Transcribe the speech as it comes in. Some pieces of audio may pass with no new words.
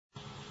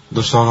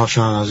دوستان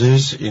آشنایان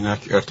عزیز، اینک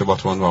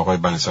ارتباطمون با آقای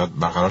بنیصدر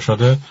برقرار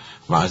شده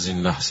و از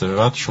این لحظه به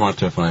بعد شماره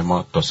تلفن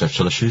ما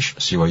 2046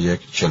 31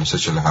 43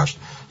 48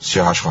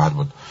 38 خواهد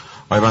بود.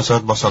 آقای بنیصدر،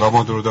 با سلام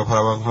و درود و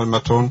پرواز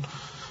خدمتتون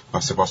و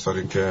سپاس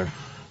داریم که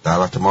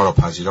دعوت ما را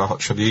پذیرا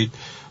شدید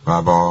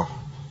و با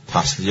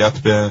تسلیت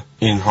به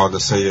این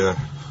حادثه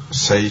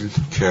سیل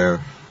که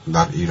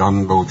در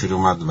ایران به وجود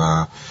اومد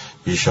و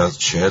بیش از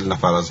 40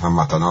 نفر از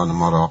هموطنان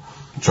ما را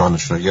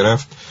جانشون رو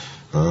گرفت،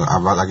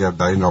 اول اگر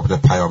در این رابطه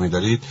پیامی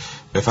دارید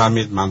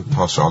بفرمید، من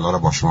تا سوالا را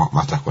با شما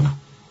مطرح کنم.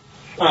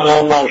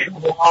 سلام بر شما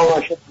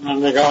و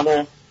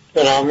شنوندگان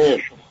گرامی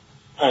شما.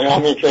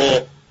 پیامی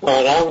که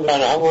دارم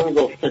در همون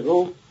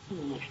گفتگو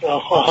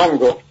خواهم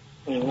گفت.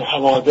 این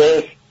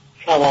حوادث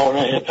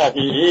سوانح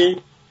طبیعی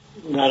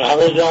در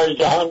همه جای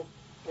جهان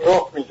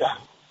رخ میدن.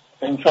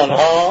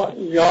 انسان‌ها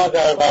یا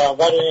در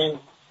برابر این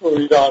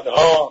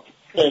رویدادها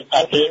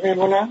فعال‌پذیر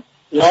میمونن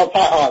یا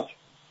فعال،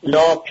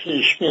 یا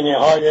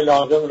پیشبینی‌های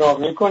لازم را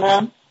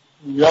میکنن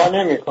یا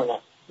نمیکنن،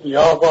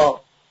 یا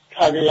با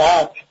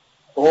طبیعت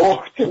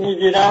عهد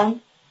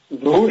میگیرن،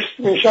 دوست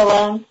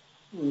میشوند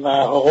و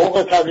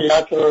حقوق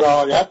طبیعت رو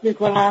رعایت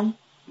میکنن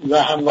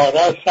و همواره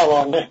از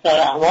سوانح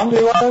در امان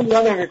میبرن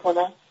یا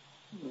نمیکنن.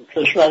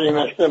 کشوری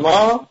مثل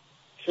ما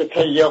که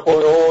طی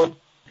قرون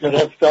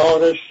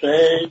گرفتار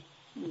سیل،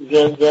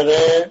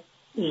 زلزله،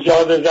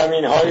 ایجاد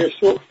زمین‌های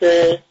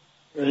سوخته،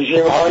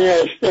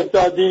 رژیم‌های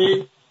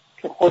استبدادی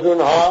که خود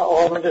اونها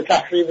عامل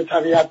تخریب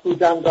طبیعت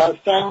بودن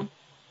هستن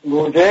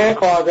بوده،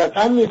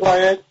 قاعدتاً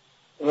میباید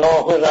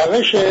راه و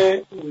روش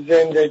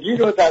زندگی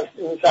رو در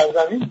این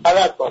سرزمین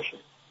بلد باشه.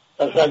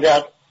 پس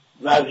اگر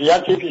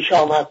وضعیتی پیش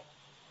آمد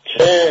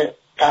که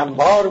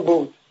غمبار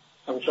بود،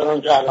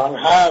 همچنان که الان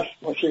هست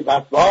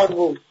مصیبت بار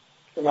بود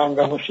که من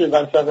به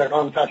مصیبت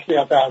زدگان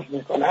تسلیت عرض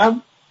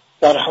میکنم،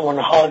 در همون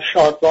حال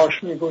شاد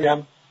باش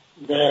میگویم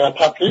و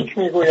تبریک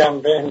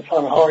میگویم به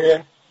انسانهای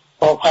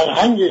با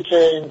فرهنگی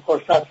که این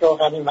فرصت را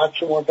غنیمت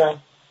شمردن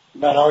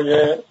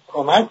برای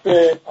کمک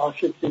به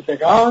آسیب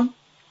دیدگان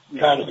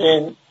در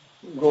این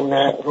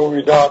گونه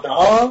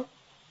رویدادها.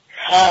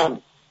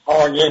 هم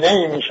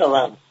آینه‌ای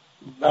میشوند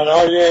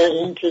برای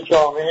اینکه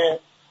جامعه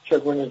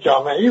چگونه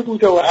جامعه‌ای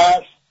بوده و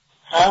هست،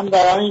 هم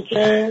برای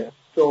اینکه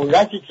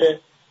دولتی که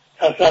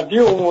تصدی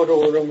امور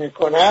رو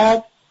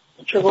میکند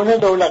چگونه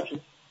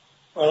دولتی.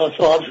 برای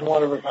سوال شما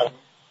رو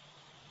بفرمایید.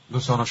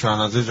 دوستان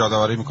شنونده عزیز،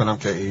 یادآوری میکنم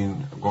که این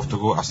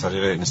گفتگو از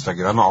طریق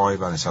اینستاگرام آقای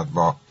بنیصدر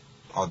با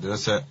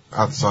آدرس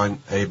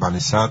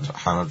 @بنیصدر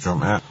هر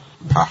جمعه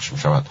پخش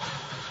میشود.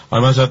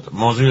 آقای بنیصدر،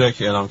 موضوعی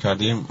که اعلام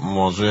کردیم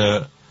موضوع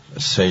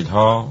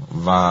سیل‌ها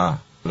و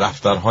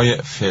رفتارهای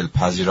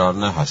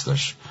فعل‌پذیرانه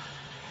هستش.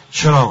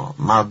 چرا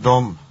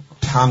مردم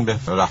تن به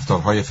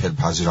رفتارهای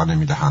فعل‌پذیرانه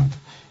میدهند؟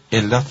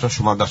 علت را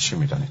شما در چی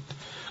میدانید؟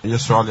 یه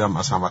سوالی هم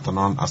از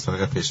هموطنان از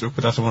طریق فیسبوک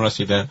به دستمون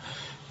رسیده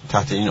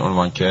تحت این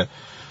عنوان که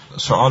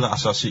سوال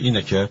اساسی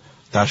اینه که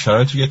در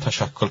شرایطی که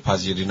تشکل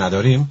پذیری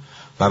نداریم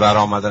و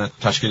برآمدن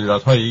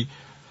تشکیلات‌هایی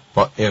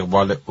با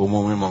اقبال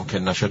عمومی ممکن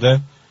نشده،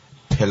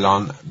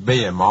 پلان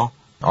بی ما،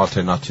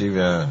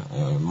 آلترناتیو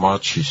ما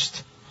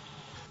چیست؟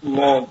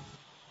 من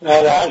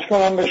عرض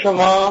کنم به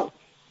شما،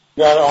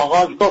 در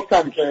آغاز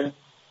گفتم که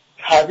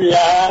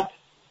طبیعت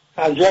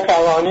از یک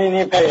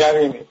قوانینی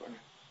پیروی میکنه.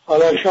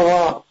 حالا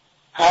شما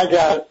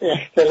اگر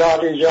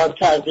اختلال ایجاد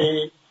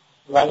کردی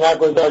و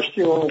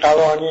نگذاشتی اون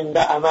قوانین به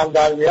عمل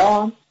در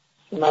بیان،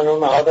 من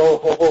اونها رو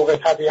حقوق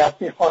طبیعت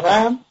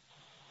میخونم،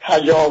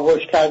 تجاوز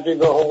کردی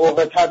به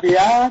حقوق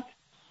طبیعت،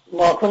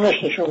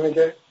 واکنش نشون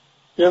میده.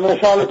 یه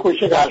مثال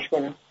کوچیک عرض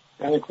کنم،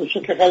 یعنی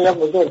کوچیک که خیلی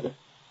بزرگه،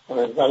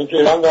 برای که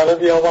ایران داره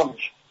بیابان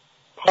میشه.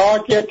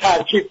 پاک یه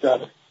ترکیب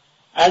داره،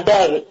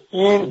 اگر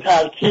این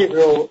ترکیب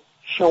رو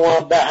شما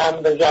به هم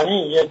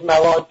بزنی یک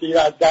موادی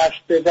را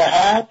دست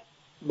بدهد،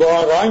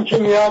 باران که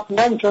میاد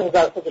نمیتونه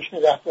در خودش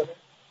نگه داره.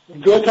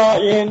 دو تا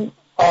این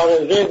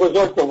عارضه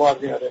بزرگ به بار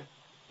میاره.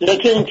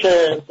 یکی این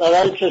که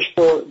برای کشت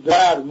و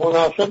زر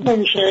مناسب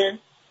نمیشه،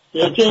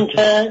 یکی این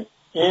که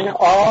این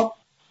آب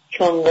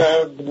چون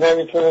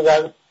نمیتونه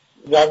در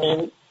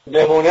زمین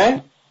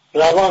بمونه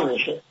روان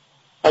میشه.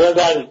 حالا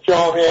در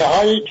جامعه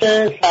هایی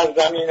که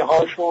سرزمین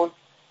هاشون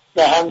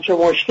به همچه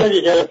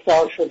مشکلی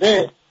گرفتار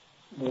شده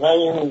و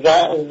این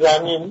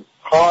زمین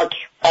خاک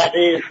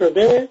فقیر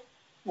شده،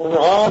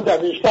 اونها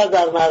بیشتر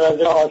در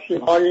معرض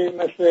آسیب هایی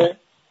مثل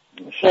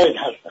سیل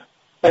هستن.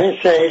 و این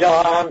سیل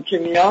ها هم که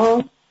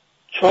میان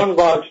چون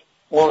باز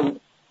اون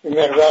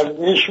مقدار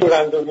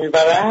میشورند و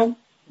میبرند،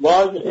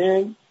 باز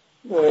این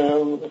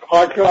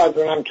خاک رو از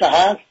اونم که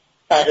هست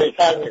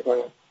فقیرتر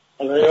میکنن.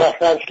 حالا یه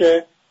وقت هست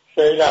که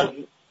سیل از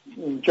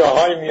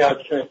جاهای میاد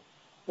که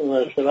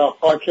مثلا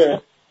خاک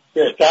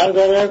بهتر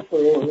داره،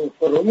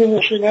 فرو می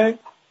نشینه،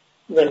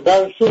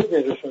 مقدار سود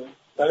میرسونه،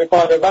 ولی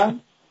غالبا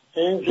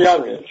این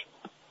زیاد میرسونه.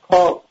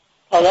 خب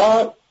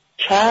حالا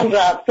چند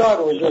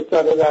رفتار وجود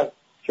داره در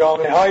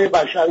جامعه های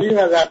بشری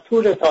و در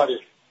طول تاریخ.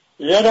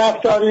 یه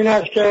رفتار این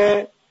است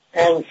که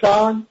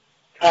انسان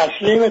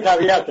تسلیم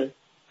طبیعته،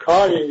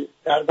 کاری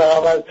در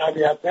برابر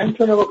طبیعت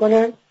نمیتونه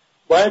بکنه،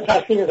 باید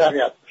تسلیم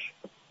طبیعت باشه.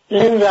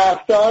 این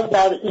رفتار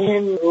در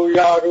این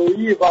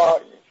رویارویی با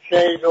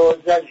سیل و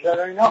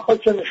زلزله و اینا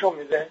خودشو نشون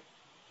میده.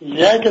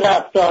 یک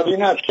رفتار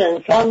این است که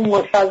انسان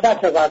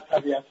مسلط بر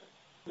طبیعت.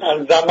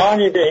 در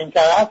زمانی به این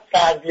طرف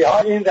غربی ها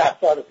این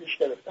رفتار رو پیش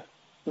گرفتن،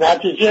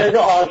 نتیجه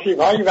آسیب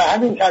هایی و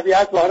همین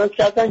طبیعت وارد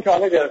کردن که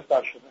حالا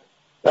گرفتار شدن،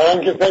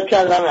 برای که فکر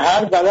کردن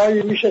هر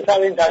بلایی میشه سر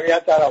این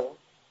طبیعت در آورد.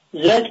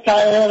 یک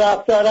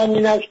رفتارم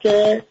این است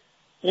که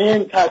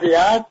این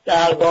طبیعت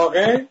در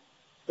واقع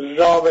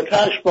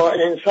رابطهش با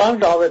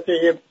انسان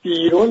رابطه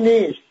بیرون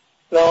نیست،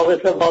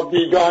 رابطه با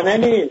بیگانه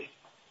نیست،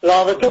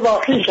 رابطه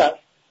با خویش است.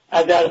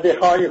 اگر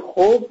بخوای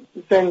خوب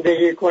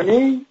زندگی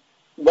کنی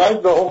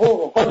باید به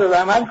حقوق خود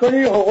عمل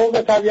کنی،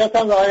 حقوق طبیعت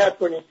هم رعایت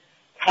کنی.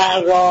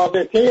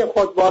 رابطه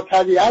خود با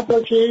طبیعت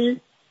رو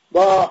چی؟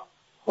 با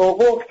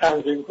حقوق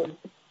تنظیم کنی.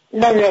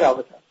 این هم یه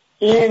رابطه.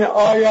 این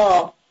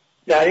آیا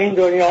در این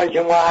دنیایی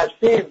که ما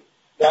هستیم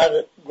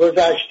در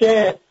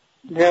گذشته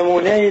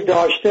نمونه‌ای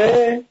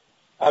داشته؟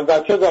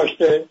 البته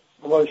داشته،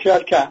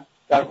 بسیار کم.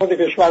 در خود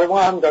کشور ما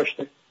هم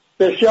داشته،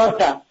 بسیار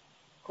کم.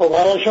 خب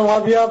حالا شما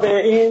بیا به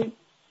این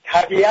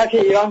طبیعت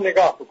ایران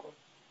نگاه بکن.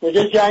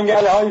 میگه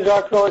جنگل های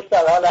زاکروس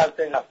در حال از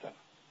بین رفتن،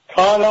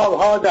 تالاب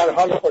ها در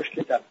حال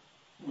خشکیدن،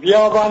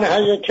 بیابان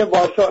هایی که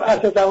با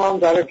سرعت تمام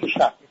داره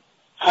پیشرفت.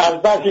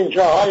 البته این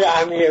جاهای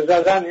عمیق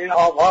زدن این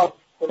آبها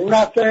فرو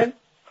رفته،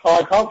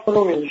 خاک ها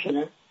فرو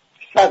میشینه،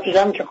 سطحی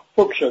هم که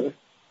فک شده.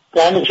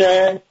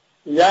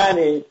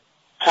 یعنی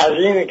از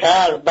این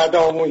کار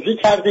بدآموزی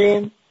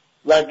کردیم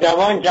و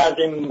گمان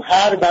کردیم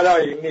هر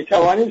بلایی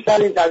میتوانیم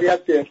سر این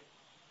طبیعت بیاریم.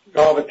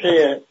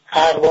 رابطه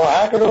حق و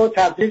حق رو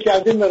تبدیل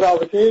کردیم به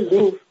رابطه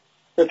زور،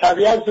 به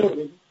طبیعت زور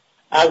میدیم.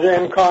 از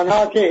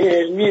امکانات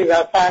علمی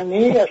و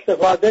فنی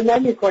استفاده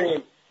نمی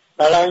کنیم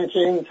برای اینکه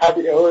این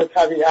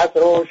طبیعت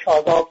رو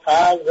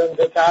شاداب‌تر،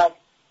 زنده‌تر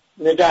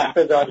نگه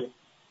بداریم،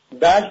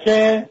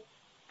 بلکه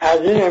از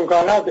این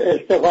امکانات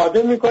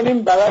استفاده می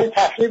کنیم برای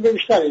تخریب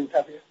بیشتر این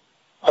طبیعت.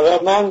 حالا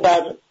من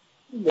در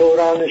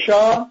دوران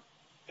شاه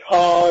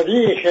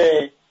تاریخ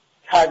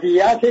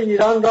طبیعت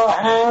ایران را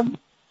هم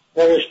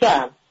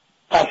نوشتم،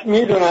 پس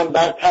میدونم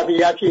بر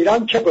طبیعت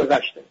ایران چه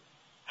گذشته.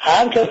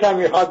 هر کس هم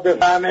میخواد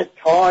بفهمه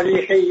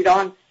تاریخ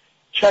ایران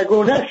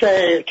چگونه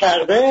سیر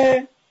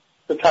کرده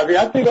به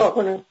طبیعت نگاه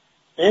کنه.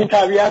 این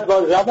طبیعت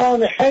با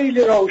زبان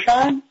خیلی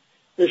روشن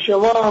به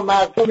شما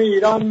مردم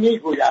ایران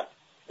میگوید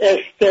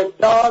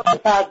استبداد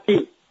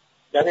فردی،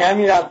 یعنی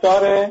همین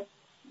رفتار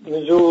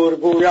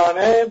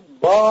زورگویانه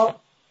با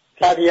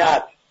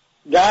طبیعت،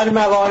 در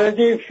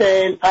مواردی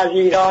فعل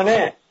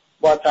پذیرانه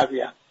با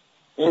طبیعت.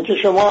 اینکه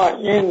شما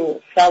این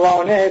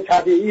سوانح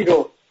طبیعی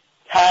رو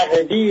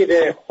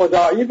تقدیر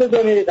خدایی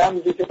بدونید،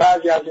 همینجور که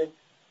بعضی از این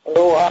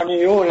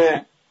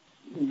روحانیون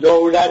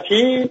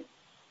دولتی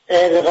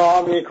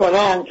القا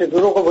میکنن که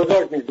دروغ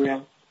بزرگ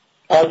میگوین.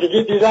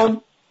 تازگی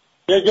دیدم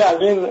یکی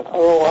از این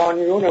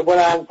روحانیون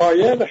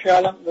بلندپایه، به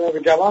خیالم به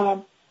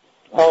جوانم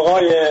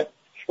آقای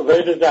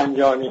شبیر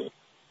زنجانی،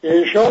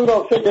 ایشون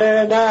گفته که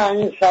نه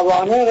این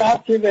سوانح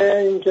ربطی به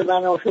این که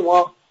من و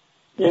شما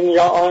این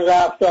یا آن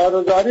رفتار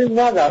رو داریم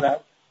ندارد.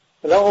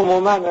 ولی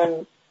عموما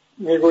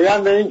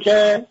میگویم به این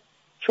که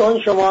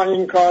چون شما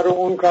این کار و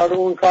اون کار و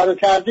اون کار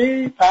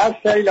کردی پس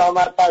سیل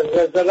آمد، پس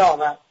زلزله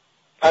آمد.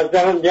 پس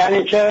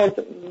یعنی که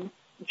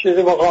چیز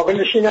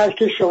مقابلش این است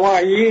که شما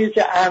هیچ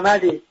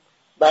عملی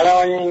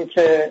برای این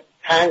که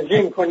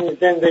تنظیم کنی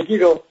زندگی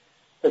رو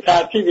به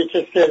ترتیبی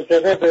که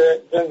زلزله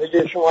به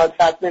زندگی شما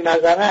صدمه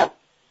نزند،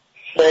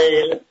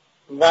 سیل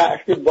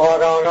وقتی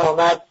باران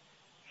آمد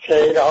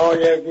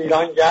سیل‌های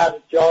ویرانگر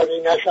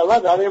جاری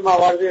نشود، برای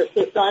موارد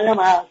استثنایی هم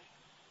هست.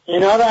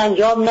 اینا رو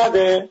انجام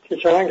نده که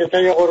چنان که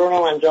طی قرون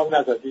هم انجام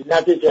ندادی.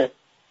 نتیجه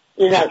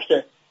این است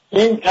که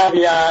این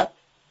طبیعت،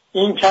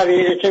 این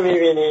کویری که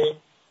میبینی،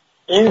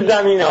 این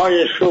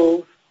زمین‌های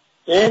شور،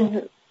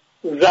 این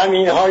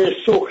زمین‌های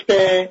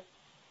سوخته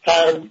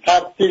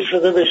تبدیل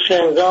شده به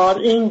شنزار،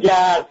 این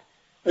گرد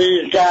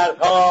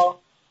ریزگردها،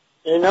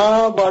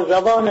 اینا با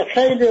زبان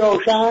خیلی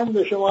روشن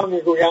به شما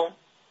میگوین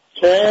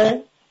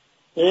که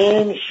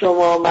این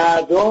شما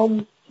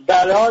مردم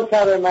بلا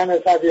سر من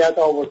طبیعت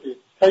آوردید.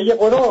 طی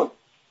قرون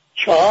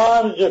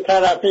 4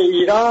 طرف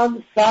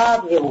ایران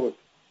سبز بود،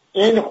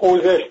 این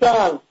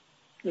خوزستان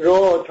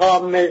رو تا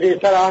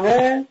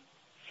مدیترانه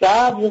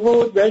سبز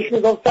بود، بهش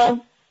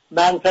میگفتن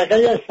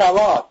منطقه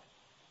سواد،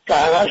 که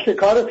همش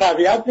کار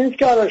طبیعت نیست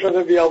که حالا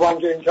شده بیابان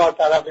که این 4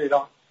 طرف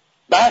ایران.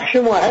 بخش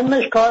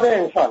مهمش کار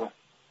انسان است.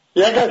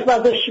 یک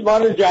قسمتش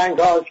مال جنگ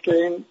هاست که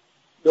این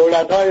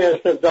دولت های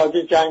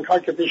استبدادی جنگ ها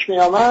که پیش می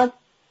آمد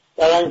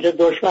در اینکه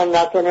دشمن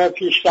نتونه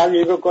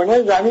پیشروی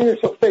بکنه زمین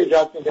سوخته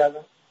ایجاد می کردن.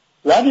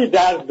 ولی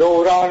در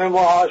دوران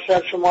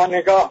معاصر شما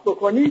نگاه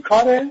بکنی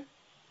کار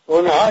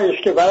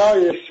اونهاییست که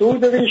برای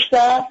سود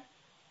بیشتر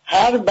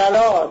هر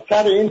بلا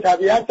سر این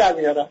طبیعت در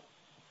میارن.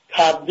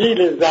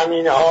 تبدیل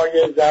زمین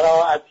های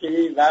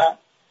زراعتی و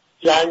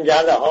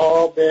جنگل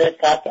ها به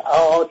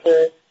قطعات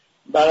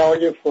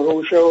برای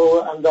فروش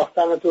و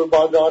انداختن تو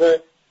بازار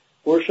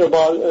گوشت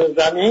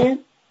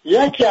زمین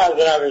یکی از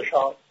روش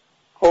ها.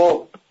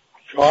 خب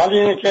سوال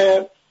اینه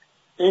که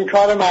این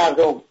کار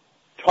مردم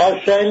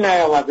تا سیل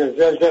نیامده،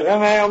 زلزله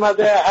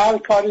نیامده، هر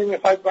کاری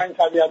میخواید با این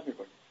طبیعت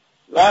میکنید.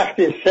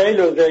 وقتی سیل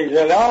و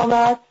زلزله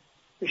آمد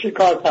میشه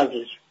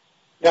کارپذیر.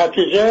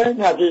 نتیجه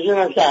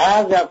نه که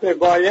هر دفعه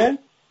باید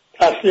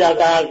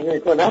تسلیت عرض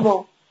میکنم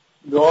و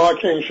دعا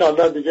که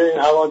انشالله دیگه این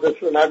حوادث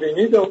رو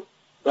نبینید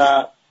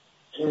و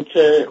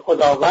اینکه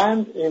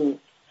خداوند این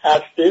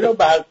هستی رو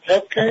بر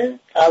طبق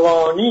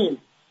قوانین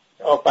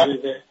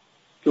آفریده.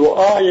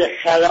 دعای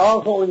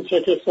خلاف اون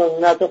چه که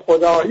سنت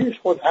خداییست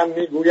خود هم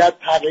میگوید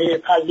تغییر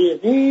پذیر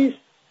نیست،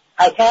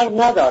 اثر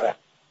ندارد.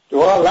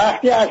 دعا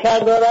وقتی اثر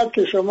دارد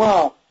که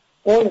شما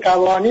اون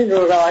قوانین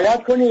رو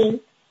رعایت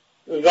کنید،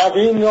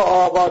 زمین رو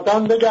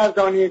آبادان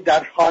بگردانید،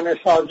 در خانه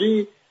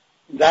سازی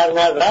در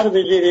نظر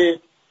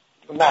بگیرید،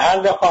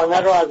 محل خانه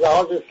رو از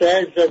لحاظ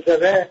سیل،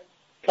 زلزله،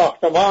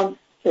 ساختمان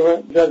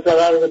که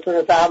زلزله رو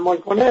بتونه تحمل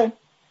کنه،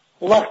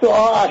 اون وقت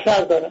دعا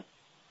اثر داره.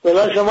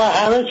 بلا شما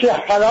همه چی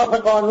خلاف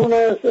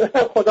قانون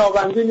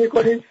خداوندی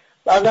میکنید،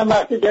 بعدم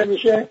وقتی که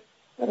میشه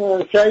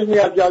سیل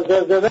میاد یا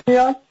زلزله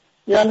میاد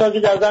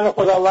میاندازی گردن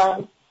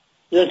خداوند.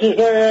 یکی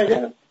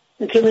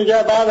که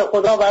میگه بعد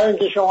خدا برای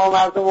اینکه شما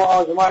مردم رو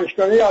آزمایش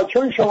کنی یا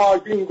چون شما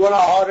این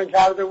گناه ها رو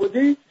کرده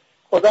بودی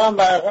خدا هم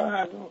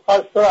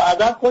خواست رو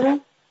ادب کنه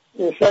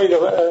این سیل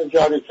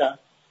جاری کرد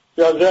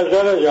یا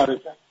زلزله جاری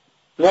کرد.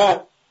 نه،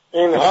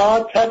 اینها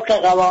طبق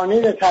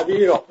قوانین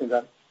طبیعی رخ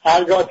میدن.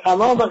 هرگاه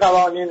تمام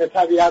قوانین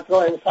طبیعت رو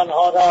انسان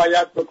ها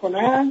رعایت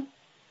بکنن،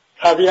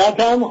 طبیعت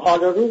هم حال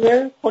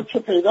روز خودشو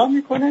پیدا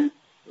میکنه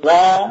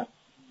و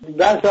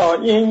بسا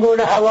این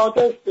گونه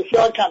حوادث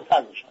بسیار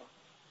کمتر میشه.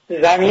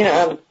 زمین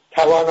هم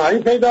توانایی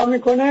پیدا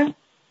میکنه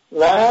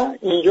و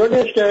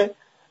اینجوریست که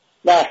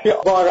وقتی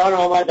باران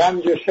آمد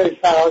همینجور سیل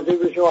سرازی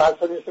بشه و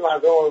حتی نیست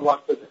مردم رو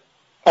بباخت بده.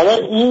 حالا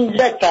این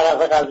یک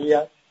طرف قضیه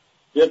است.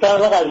 یه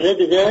طرف قضیه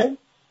دیگه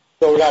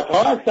دولت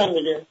ها هستن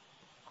دیگه.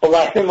 خب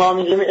وقتی ما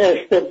میگیم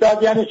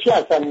استبداد یعنی چی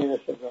اصلا این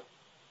استبداد؟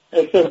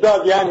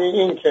 استبداد یعنی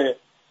این که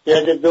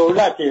یک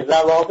دولتی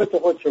روابط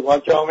خودشو با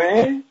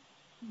جامعه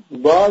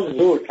با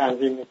زور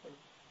تنظیم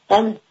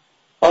میکنه.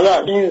 حالا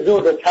این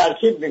زور رو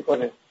ترکیب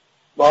میکنه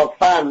با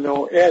فن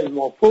و علم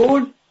و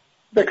پول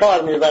به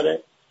کار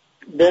میبره.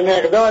 به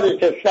مقداری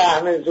که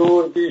سهم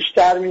زور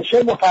بیشتر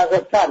میشه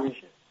مخربتر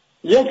میشه.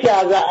 یکی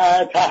از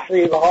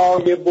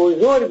تخریب‌های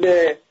بزرگ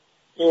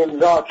این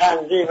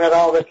تنظیم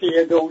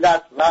رابطه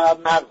دولت و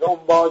مردم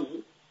با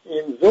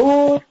این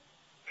زور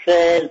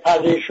فعل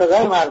پذیر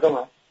شدن مردم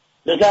هست.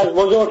 یکی از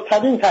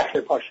بزرگترین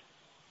تخریب‌هاش.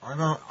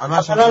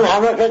 مثلا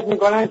همه فکر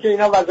میکنن که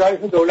اینا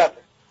وظایف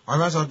دولته.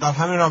 مثلا در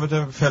همین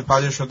رابطه فعل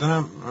پذیر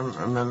شدن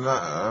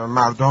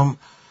مردم،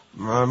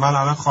 من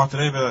الان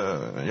خاطره به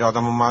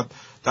یادم اومد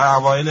در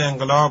اوایل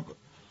انقلاب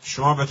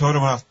شما به طور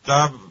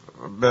مرتب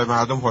به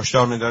مردم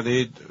هشدار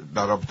میدادید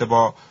در رابطه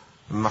با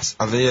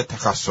مسئله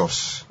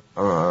تخصص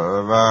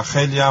و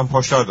خیلی هم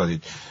هشدار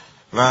دادید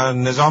و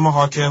نظام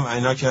حاکم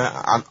اینا که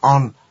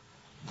الان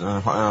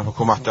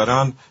حکومت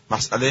دارن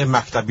مسئله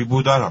مکتبی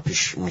بودن را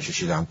پیش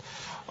میکشیدند.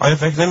 آیا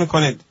فکر نمی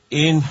کنید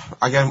این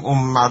اگر اون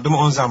مردم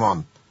اون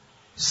زمان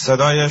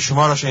صدای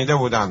شما را شنیده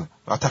بودند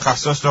و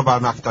تخصص را بر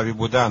مکتبی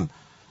بودن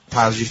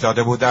ترجیح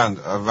داده بودند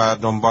و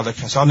دنبال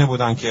کسانی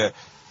بودند که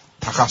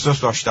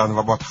تخصص داشتند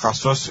و با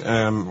تخصص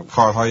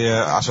کارهای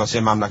اساسی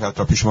مملکت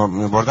را پیش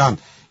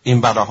می‌بردند،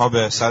 این بلاها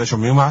به سرشون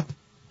میومد؟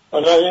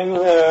 حالا این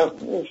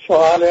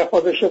سوال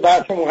خودش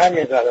بحث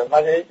مهمی داره،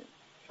 ولی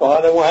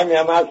سوال مهمی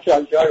هم هست که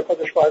از جای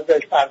خودش باید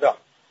بهش پرداخت.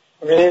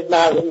 ببینید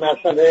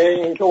مسئله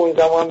این که اون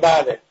زمان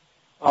بعد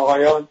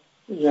آقایان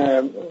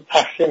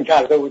تقسیم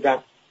کرده بودن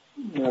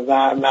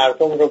و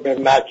مردم رو به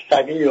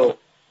مکتبی و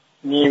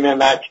نیمه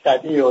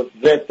مکتبی و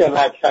ضد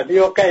مکتبی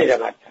و غیر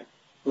مکتبی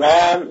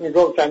و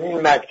میگفتن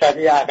این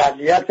مکتبی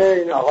اقلیت.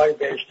 این آقای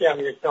بهشتی هم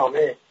یک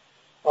نامه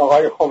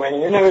آقای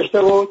خمینی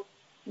نوشته بود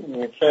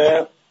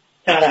که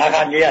در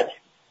اقلیت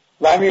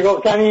و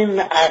میگفتن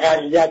این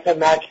اقلیت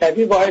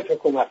مکتبی باید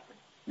حکومت کنه.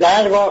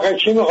 در واقع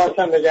چی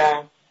میخواستن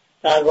بگن؟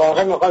 در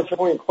واقع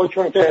میخواستن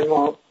خودشون که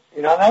علم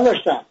اینا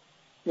نداشتن،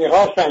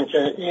 میخواستن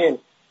که این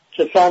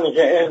کسانی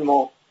که علم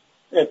و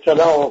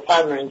اطلاع و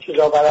فن و این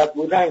چیزا بلد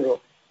بودن رو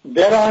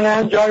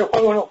برانن جای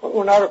خود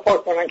اونا رو پر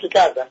کنن که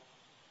کردن.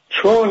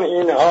 چون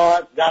اینها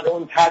در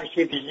اون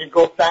ترکیبی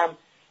گفتم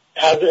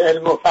از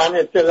علم و فن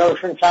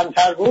اطلاعشون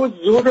کمتر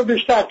بود، زور رو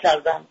بیشتر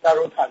کردن در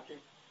اون ترکیب،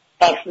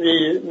 پس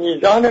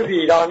میزان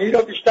ویرانی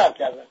رو بیشتر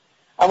کردن.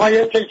 اما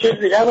یه چیز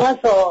دیگه هم هست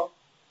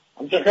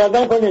همچه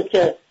خیادن کنید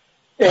که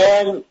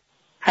علم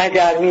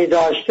اگر می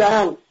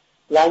داشتن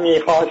و می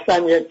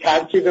خواستن یک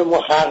ترکیب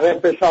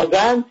مخرب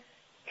بسازن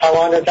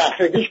توان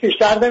تخریبیش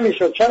بیشتر نمی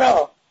شد.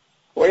 چرا؟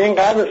 و این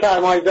قبل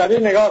سرمایه‌داری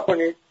نگاه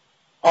کنید،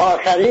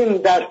 آخرین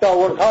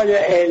دستاوردهای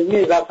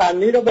علمی و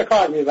فنی رو به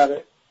کار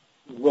میبره.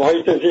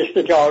 محیط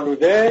زیستی که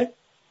آلوده،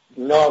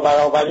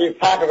 نابرابری،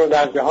 فقر رو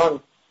در جهان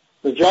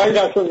به جایی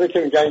رسونده که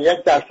میگن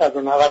 1%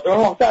 و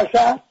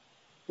 99%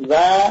 و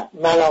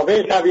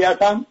منابع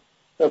طبیعت هم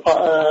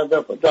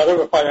داره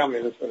به پایان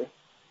میرسونه.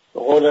 به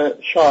قول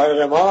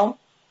شاعر ما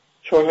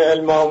چون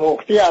علم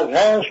آموختی از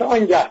هش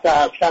آنگه در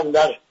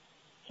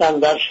هستن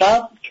در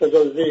شب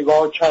چو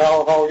زیبا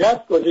چراغ آید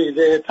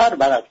گزیده تر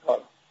برد کار.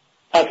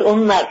 پس اون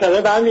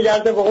مسئله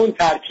برمیگرده به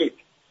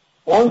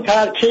اون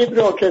ترکیب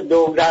رو که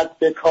دولت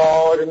به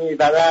کار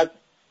میبرد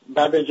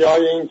و به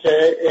جای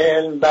اینکه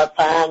علم و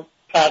فن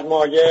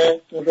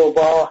سرمایه رو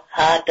با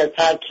حق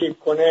ترکیب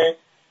کنه،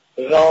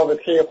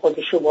 رابطه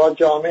خودشو با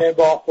جامعه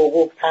با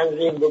حقوق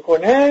تنظیم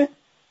بکنه،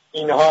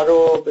 اینها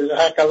رو به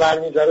حق ور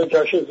میذاره،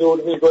 جاش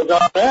زور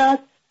میگذارد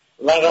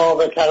و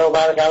رابطه رو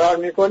برقرار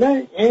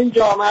میکنه. این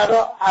جامعه رو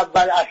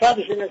اول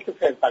اثرش این است که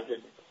فلپذیر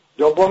میکنه.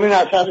 دومین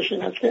اثرش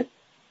این است که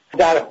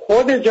در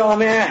خود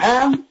جامعه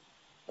هم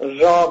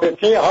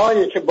رابطه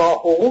هایی که با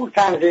حقوق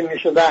تنظیم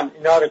میشدن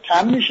اینا رو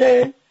کم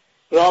میشه،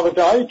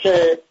 رابطه هایی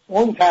که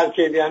اون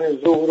ترکیب یعنی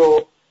زور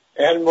و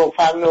علم و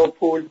فن و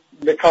پول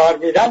به کار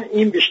میدن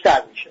این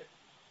بیشتر میشه،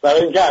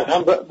 برای اینکه از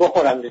هم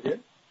بخورن دیگه.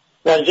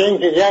 نتیجه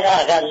اینکه یک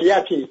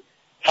اقلیتی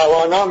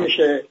توانا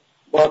میشه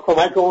با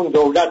کمک اون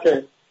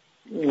دولت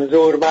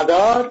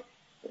زورمدار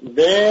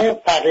به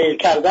فقیر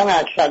کردن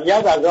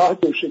اکثریت از راه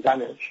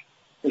دوشیدنش.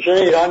 میشه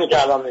ایرانی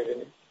که الان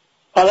میبینیم.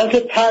 حالا که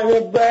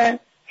طبع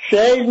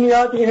سیل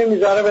میاد اینو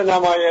میذاره به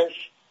نمایش،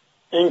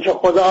 اینکه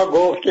خدا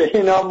گفت که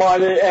اینا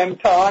مال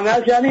امتحان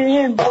است، یعنی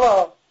این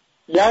بابا،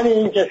 یعنی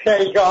اینکه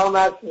سیل که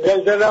آمد،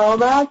 زلزله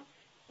آمد،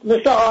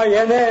 مثل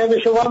آینه به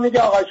شما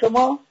میگه آقا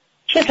شما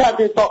چه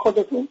کردید با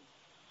خودتون؟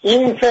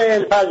 این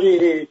فعل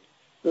پذیرید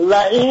و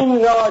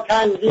این را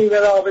تنظیم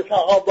رابطه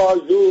ها با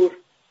زور،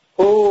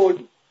 پول،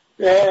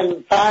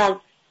 علم، فن،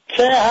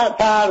 که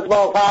فرد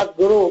با فرد،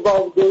 گروه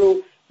با گروه،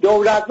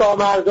 دولت با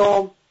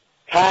مردم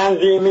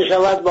تنظیم می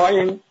شود با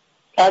این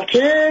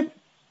ترکیب.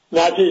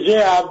 نتیجه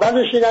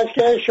اولش این است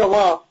که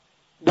شما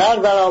در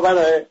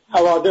برابر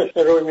حوادث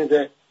روی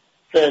میده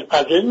فعل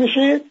پذیر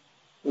میشید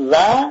و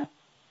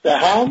به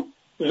هم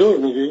زور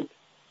میدید.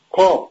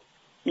 خب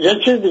یه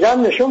چیز دیگه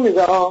هم نشون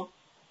میده،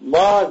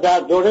 ما در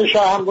دوره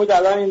شاه هم بود،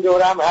 الان این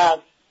دوره هم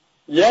هست،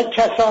 یک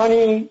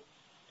کسانی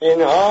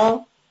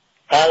اینها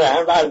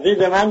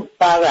ورزید من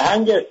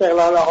فرهنگ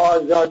استقلال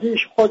آزادیش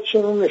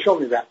خودشون نشون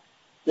میدن،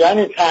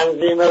 یعنی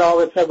تنظیم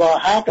رابطه با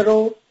حق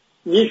رو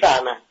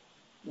میفهمن،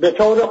 به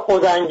طور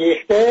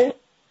خودانگیخته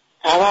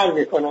عمل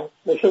میکنن،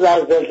 مثل در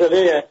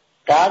زلزله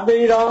غرب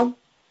ایران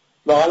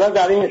و حالا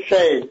در این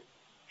سیل.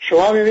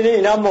 شما میبینید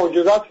اینا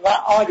موجودات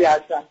فعالی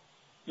هستن،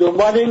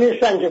 دنبال این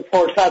نیستن که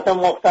فرصت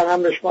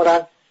مغتنم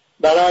بشمارن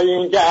برای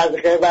اینکه از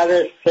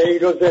قبل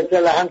سیل و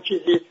زلزله هم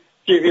چیزی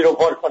جیبی رو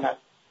پر کنن.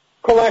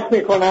 کمک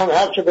میکنن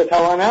هر چه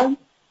بتوانن،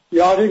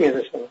 یاری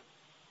میرسونن.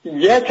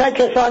 یه تا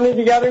کسانی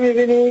دیگر رو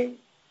میبینی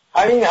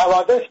همین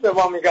حوادث به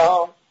ما میگه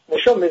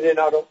نشون میده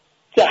اینا رو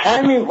که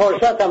همین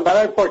فرصت هم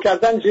برای پر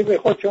کردن جیب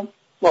خودشون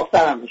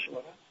مغتنم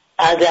میشمارن.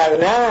 اگر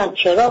نه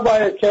چرا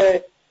باید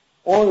که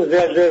اون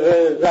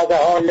زلزله زده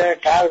های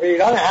غرب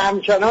ایران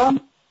همچنان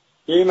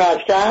بی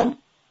مسکن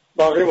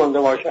باقی مونده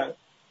باشن،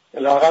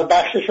 الاغت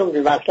بخششون بی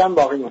مسکن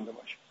باقی مونده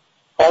باشن.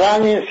 حالا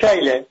همین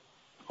سیله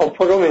خب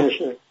فرو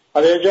میشه.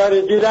 حالا یه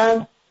جاری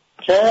دیدن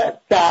که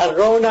در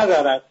رو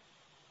ندارد،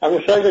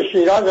 همین سیل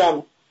شیراز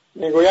هم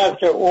میگوید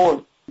که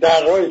اون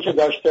در روی که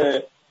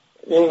داشته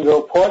این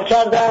رو پر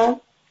کردن،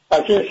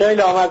 پس این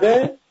سیل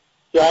آمده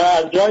یا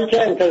از جایی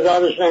که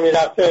انتظارش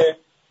نمیرفته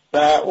و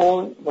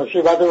اون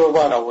مصیبت رو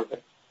بار آورده.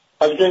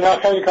 پس که اینا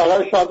خیلی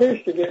کارهای ساده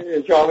است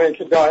دیگه. جامعه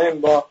که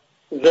دائم با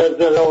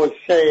زلزله و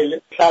سیل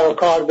سر و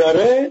کار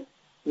داره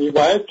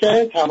میباید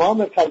که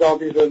تمام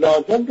تدابیر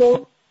لازم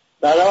رو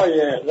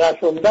برای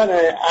رسوندن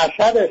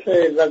اثر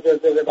سیل و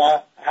زلزله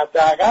به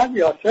حداقل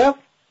یا صفر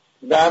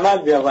به عمل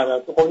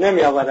بیاورد. خب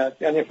نمیآورد،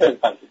 یعنی فعل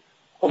پذیر.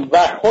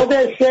 و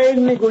خود سیل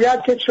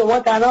میگوید که شما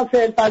تنها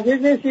فعل پذیر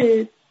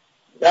نیستید،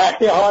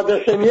 وقتی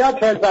حادثه میاد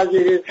فعل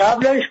پذیرید،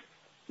 قبلش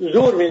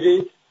زور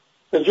میدید،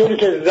 به جوری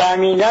که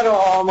زمینه رو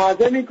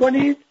آماده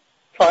میکنید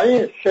تا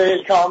این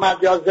سیل که آمد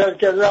یا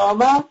زلزله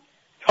آمد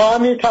تا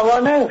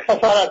میتوانه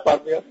خسارت بر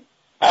بیاره.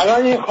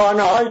 الان این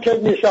خانه هایی که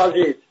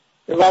میسازید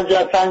و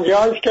جسنجی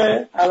هایش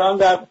که الان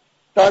در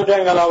تاج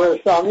انقلاب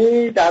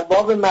اسلامی در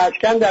باب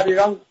مسکن در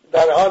ایران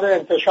در حال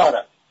انتشار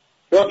است،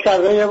 لطف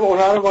کرده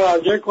اونا رو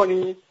مراجعه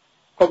کنید.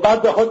 خب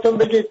بعد به خودتون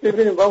بگید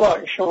ببینید بابا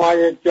شما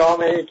یک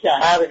جامعه که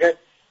هر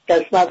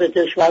قسمت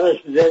کشورش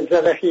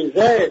زلزله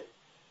خیزه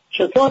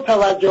چطور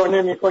توجه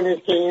نمی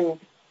کنید که این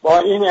با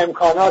این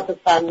امکانات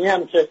فنی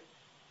هم که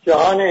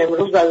جهان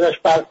امروز ازش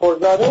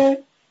برخورداره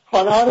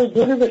خانه ها رو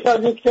جوری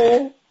بسازید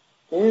که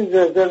این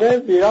زلزله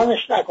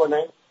ویرانش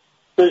نکنه.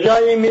 به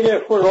جایی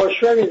میره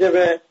رشوه میده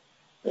به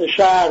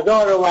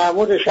شهردار و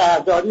مأمور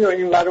شهرداری و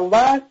این ور اون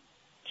ور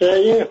که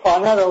این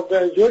خانه رو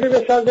به جوری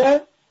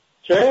بسازه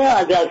که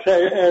اگر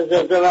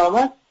زلزله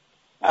آمد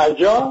از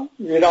جا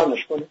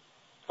ویرانش کنه.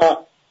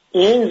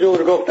 این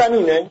زور گفتن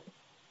اینه،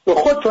 به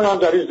خودتون هم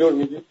داری زور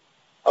میدید.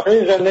 آخه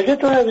این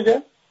زندگیتونه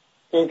دیگه.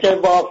 این که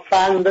با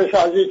فن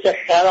بسازی که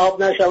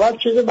خراب نشود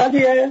چیز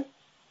بدیه.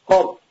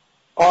 خب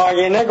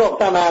آینه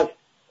گفتم از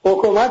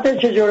حکومت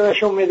چجور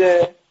نشون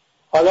میده.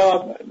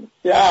 حالا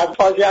یه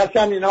افرادی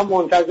هستن اینا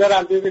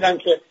منتظرن ببینن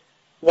که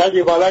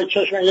ولی بالای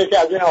چشم یکی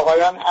از این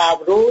آقایان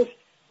ابروز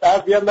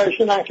بعد بیان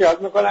بهشون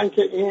انقیاد میکنن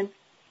که این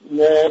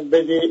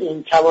بگی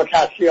این کم و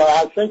کسی ها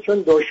هسته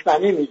چون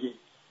دشمنی میگی.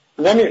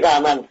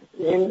 نمیفهمن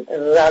این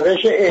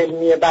روش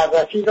علمی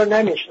بررسی رو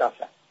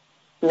نمیشناسن،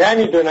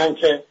 نمیدونن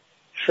که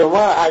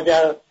شما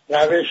اگر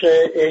روش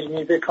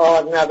علمی به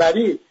کار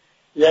نبری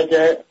یک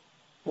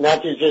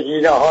نتیجه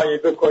گیری هایی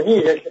بکنی،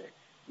 یک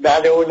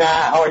بله و نه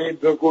هایی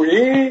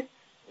بگویی،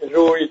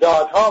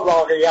 رویدادها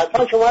واقعیت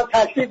ها شما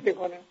تکذیب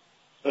میکنه.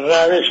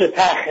 روش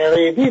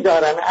تخریبی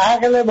دارن،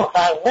 عقل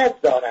مخرب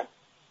دارن،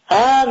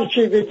 هر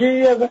چی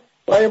بگی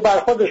باید بر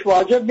خودش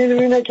واجب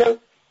میدونه که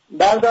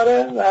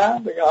برداره و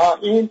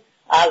این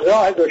از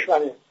راه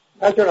دشمنی.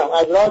 نتونم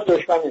از راه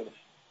دشمنی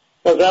نیست.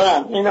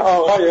 مثلا این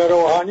آقای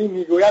روحانی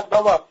میگوید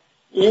بابا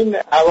این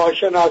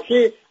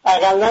هواشناسی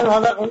اقلا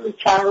حالا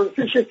چند روز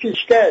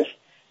پیشکش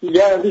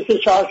یا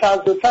 24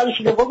 ساعت زودترش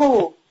که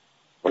بگو.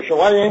 و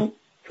شما این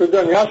تو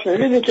دنیاست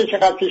میبینی که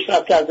چقدر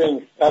پیشرفت کرده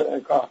این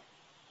کار.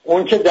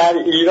 اون که در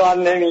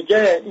ایران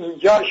نمیگه،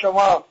 اینجا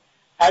شما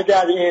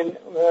اگر این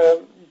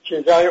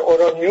چیزای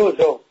اورونیوز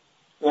رو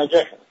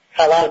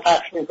خبر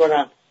پخش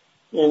میکنن،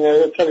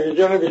 این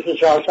تلویزیون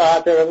 24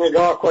 ساعت رو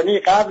نگاه کنی،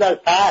 قبل از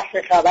پخش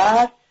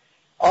خبر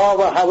آب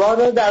و هوا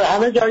رو در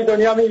همه جای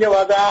دنیا میگه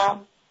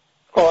بادم.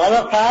 خب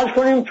حالا فرض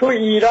کنیم تو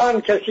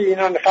ایران کسی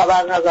اینا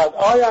خبر نزد،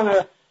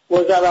 آیان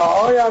وزرا،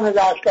 آیان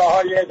دستگاه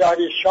های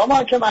اداری،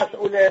 شما که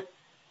مسئول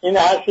این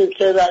هستید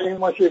که در این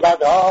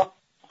مصیبت ها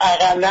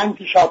اقلن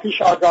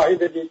پیشاپیش آگاهی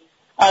بدید،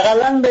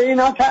 اقلن به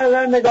اینا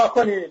نگاه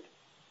کنید.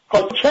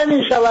 خب چه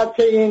می شود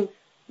که این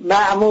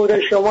مأمور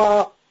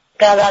شما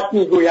غلط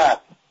میگوید؟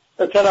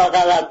 چرا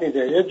غلط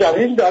میده؟ یه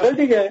دلیل داره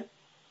دیگه.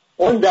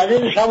 اون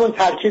دلیلش همون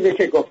ترکیبی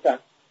که گفتم،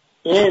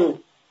 این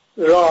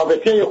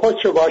رابطه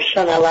خودشو با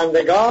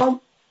شنوندگان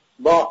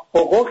با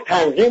حقوق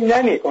تنظیم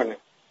نمیکنه،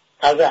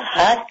 از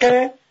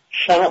حق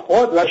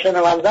خود و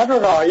شنونده رو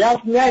رعایت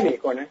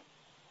نمیکنه،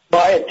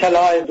 با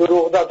اطلاع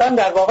دروغ دادن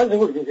در واقع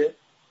زور میده.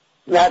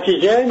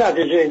 نتیجه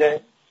اینه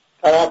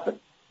طرف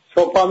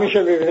صبح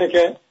میشه ببینه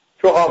که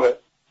تو آبه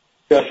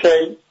یا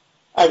سیل،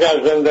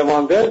 اگر زنده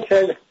مانده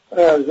سیل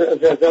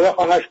زلزله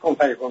خانهش کن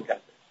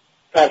کرده.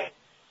 پس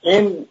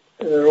این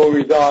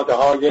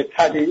رویدادهای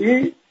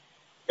طبیعی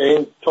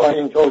این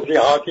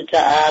توضیحاتی که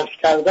عرض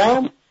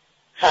کردم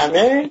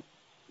همه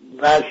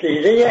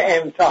وسیله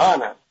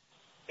امتحانند.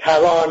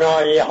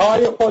 توانایی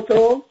های خود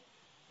رو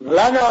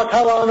و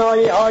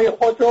ناتوانایی های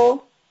خود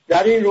رو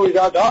در این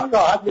رویدادها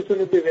راحت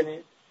میتونید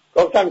ببینید.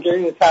 گفتم که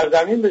این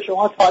سرزمین به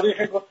شما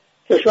تاریخ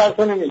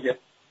کشورتون میگه،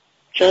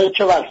 چه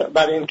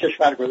بر این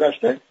کشور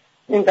گذشته،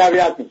 این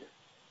طبیعت میگه.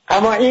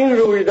 اما این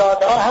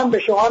رویدادها هم به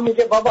شما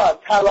میگه بابا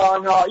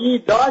توانایی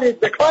دارید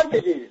به کار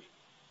بگیرید.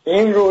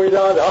 این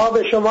رویدادها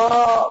به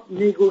شما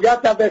میگوید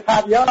و به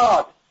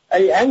فریاد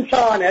ای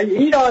انسان، ای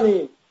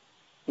ایرانی،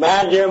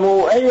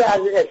 مجموعه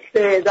از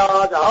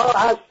استعدادها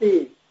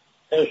هستی.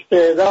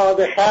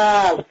 استعداد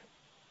خلق،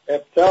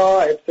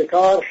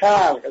 ابتکار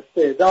خلق،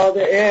 استعداد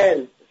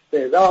علم،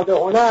 استعداد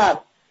هنر،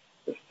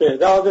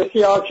 استعداد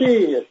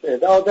سیاسی،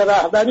 استعداد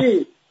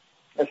رهبری،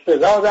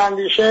 استعداد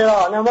اندیشه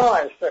راهنما،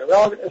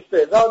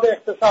 استعداد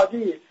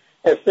اقتصادی،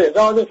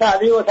 استعداد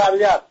تعلیم و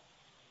تربیت.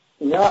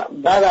 اینا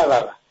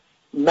بله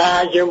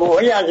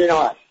مجموعی از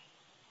اینا هست.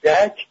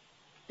 یک،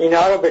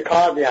 اینا رو به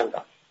کار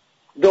بیانداز.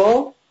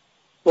 دو،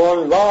 به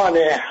عنوان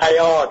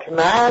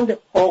حیاتمند،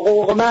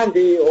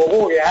 حقوقمندی،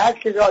 حقوقی هست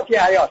که ذاتی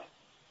حیات.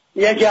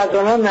 یکی از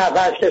اونها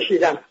نفس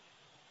کشیدن.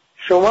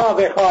 شما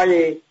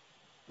بخوایی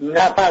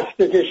نفس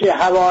بکشی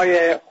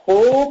هوای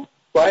خوب،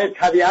 باید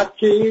طبیعت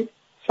کی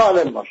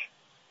سالم باشه.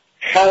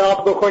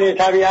 خراب بکنی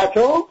طبیعت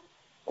رو،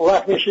 اون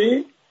وقت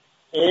میشی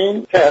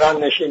این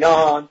تهران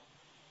نشینان.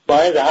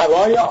 باید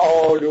هوای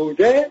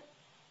آلوده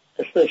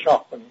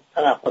استنشاق کنی،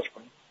 تنفس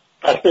کنی.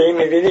 پس به این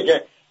میبینی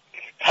که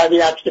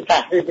طبیعت که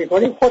تخریب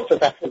میکنی خودت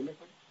تخریب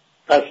میکنی.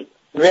 پس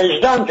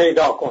وجدان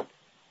پیدا کن،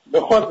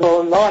 به خود به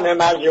عنوان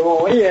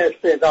مجموعی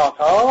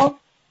استعدادها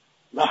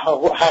و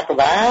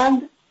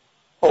حقوقمند،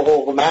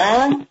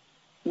 حقوقمند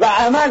و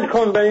عمل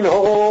کن به این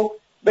حقوق،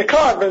 به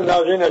کار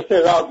بنداز این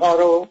استعدادها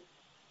رو.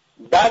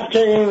 بلکه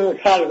این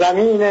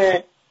سرزمین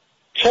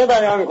چه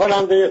بیان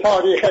کننده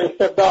تاریخ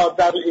استبداد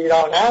در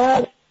ایران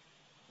است،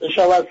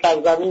 بشود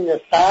سرزمین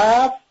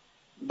صف،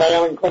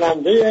 بیان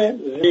کننده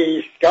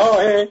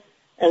زیستگاه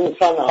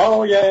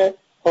انسانهای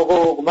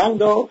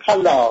حقوقمند و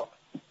خلاق.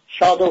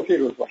 شاد و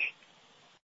پیروز باش.